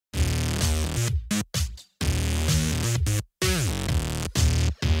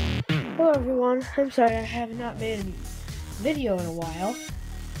Hello everyone, I'm sorry I have not made a video in a while,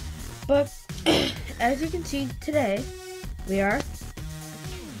 but as you can see today, we are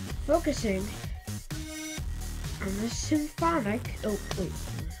focusing on this symphonic,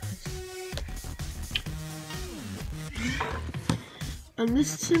 on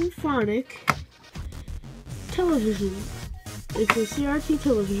this symphonic television. It's a CRT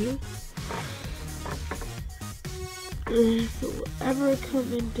television. If it will ever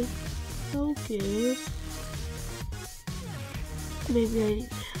come into focus, maybe I need.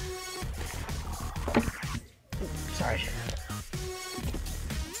 Sorry.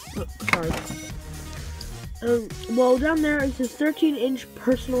 Sorry. Well, down there it says 13-inch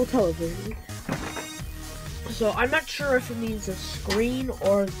personal television. So I'm not sure if it means a screen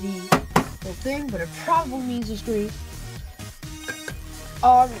or the whole thing, but it probably means a screen.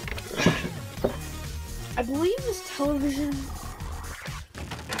 I believe this television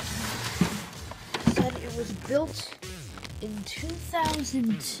said it was built in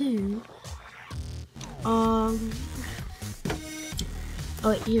 2002. Oh,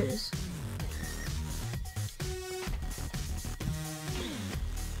 wait, here it is.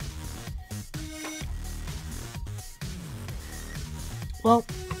 Well,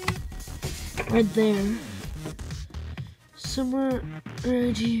 right there. Somewhere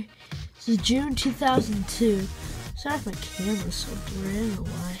around here. This is June 2002. Sorry if my camera's so blurry, I don't know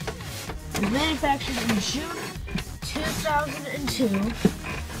why. It was manufactured in June 2002.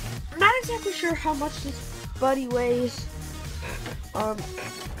 I'm not exactly sure how much this buddy weighs.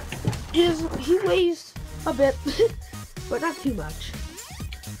 He weighs a bit, but not too much.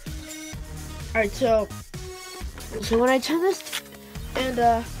 Alright, so when I turn this, and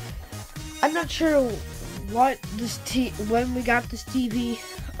I'm not sure what when we got this TV,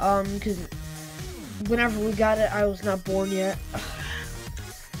 because whenever we got it, I was not born yet.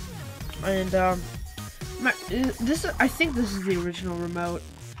 And I think this is the original remote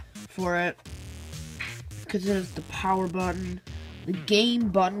for it, because it has the power button, the gain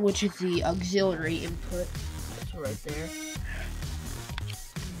button, which is the auxiliary input. That's right there.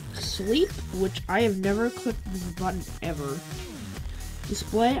 Sleep, which I have never clicked this button ever.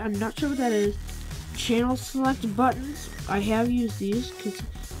 Display, I'm not sure what that is. Channel select buttons, I have used these because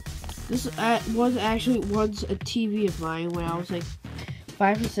this was actually once a TV of mine when I was like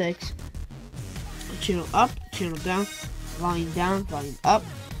 5 or 6. Channel up, channel down, volume up,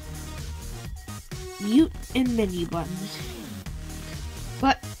 mute and menu buttons.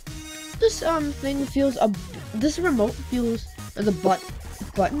 But this thing feels this remote feels, or the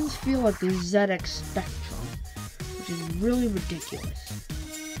buttons feel like the ZX Spectrum, which is really ridiculous.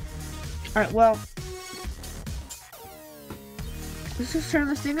 Alright, well, let's just turn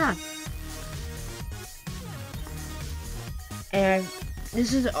this thing on. And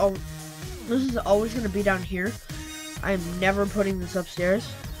this is always going to be down here. I'm never putting this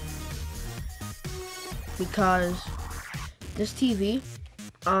upstairs, because this TV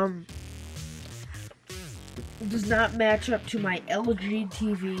does not match up to my LG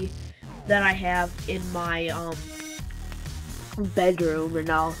TV that I have in my bedroom, and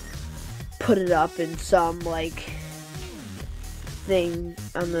I'll put it up in some like thing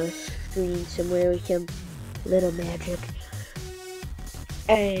on the screen somewhere we can little magic,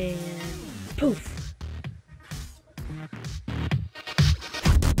 and poof.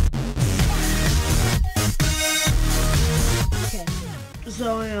 Okay,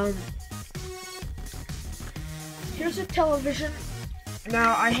 so here's a television.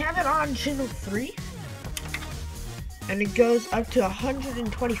 Now I have it on channel 3, and it goes up to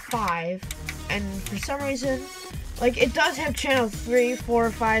 125, and for some reason, like, it does have channel 3,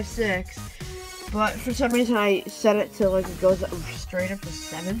 4, 5, 6, but for some reason I set it to, like, it goes up straight up to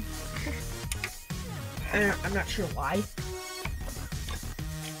 7. And I'm not sure why.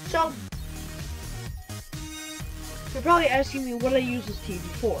 So, you're probably asking me what I use this TV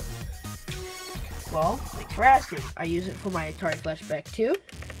for. Well, thanks for asking. I use it for my Atari Flashback 2,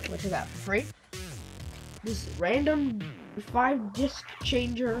 which I got for free. This random 5-disc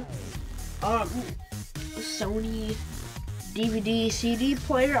changer, Sony DVD CD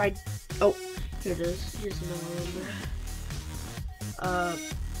player. Oh, here it is. Here's another number.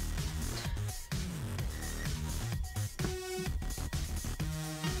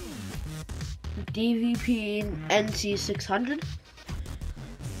 DVP NC600.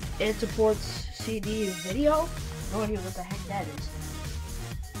 It supports CD video. No idea what the heck that is.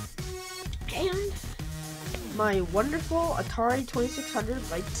 And my wonderful Atari 2600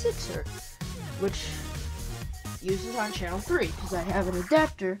 Light 6er, which uses on channel 3, because I have an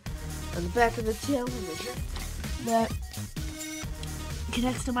adapter on the back of the television that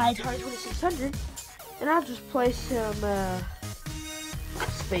connects to my Atari 2600, and I'll just play some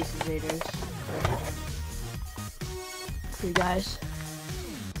Space Invaders for you guys.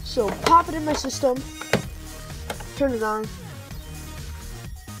 So pop it in my system, turn it on.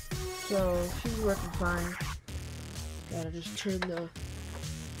 So she's working fine. Gotta just turn the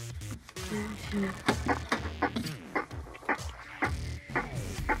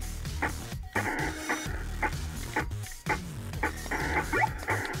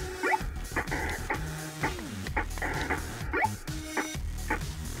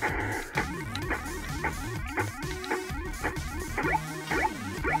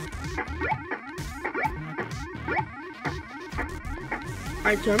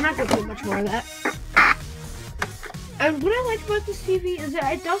Alright, so I'm not gonna put much more of that. And what I like about this TV is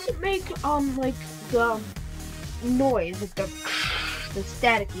that it doesn't make like the noise, like the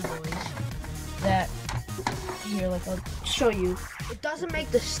staticky noise that here, like I'll show you. It doesn't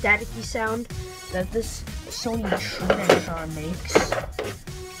make the staticky sound that this Sony Trinitron makes.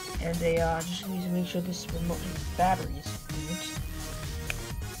 And they just need to make sure this remote battery is good.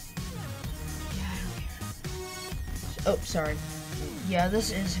 Yeah, I don't care. Oh, sorry. Yeah,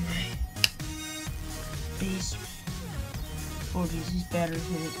 this is my base. Oh geez, these batteries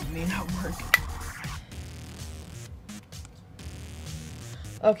may not work.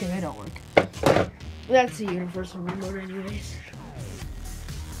 Okay, they don't work. That's the universal remote anyways.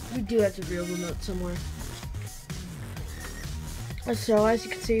 We do have the real remote somewhere. So as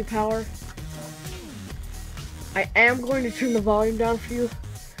you can see, power. I am going to turn the volume down for you,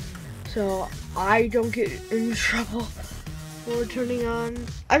 so I don't get in trouble for turning on.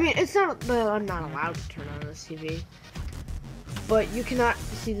 I mean, it's not that I'm not allowed to turn on this TV, but you cannot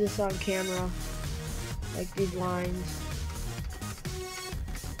see this on camera, like these lines.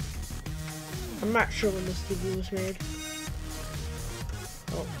 I'm not sure when this TV was made.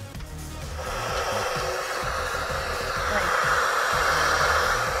 Oh.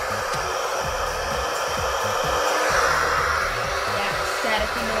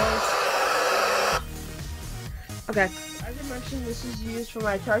 Okay, as I mentioned, this is used for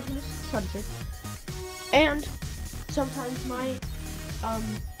my Atari 2600, and sometimes my,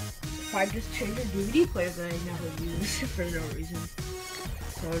 if I just change a DVD player that I never use for no reason,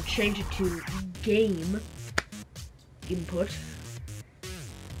 so I'll change it to game input,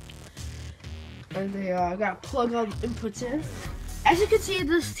 and they gotta plug all the inputs in. As you can see,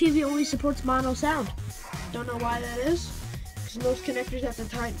 this TV only supports mono sound. Don't know why that is, because most connectors at the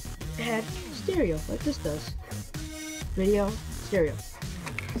time had stereo, like this does. Video, stereo.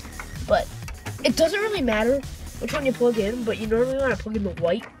 But it doesn't really matter which one you plug in, but you normally want to plug in the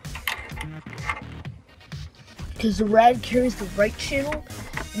white, because the red carries the right channel.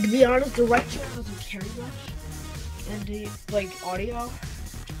 And to be honest, the right channel doesn't carry much, and the audio.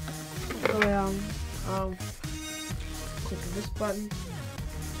 So click on this button.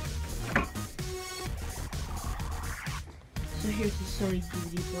 So here's the Sony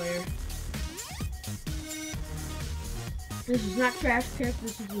DVD player. This is not trash picked.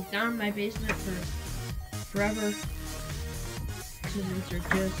 This is down in my basement for forever. This is insert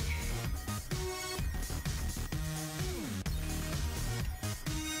disc.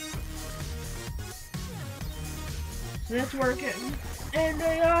 So that's working. And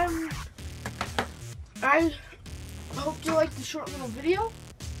I hope you liked the short little video.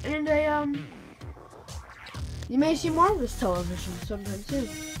 And you may see more of this television sometime soon.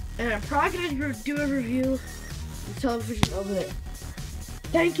 And I'm probably gonna do a review the television over there.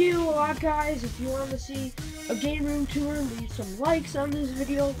 Thank you a lot, guys. If you want to see a game room tour, leave some likes on this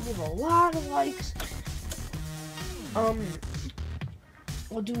video. Leave a lot of likes.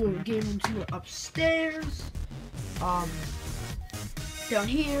 We'll do a game room tour upstairs, down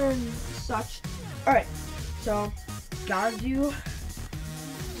here and such. Alright, so gotta do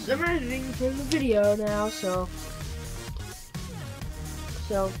some editing for the video now, so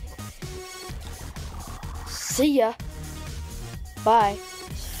see ya. Bye.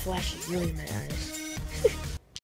 This flash is really in my eyes.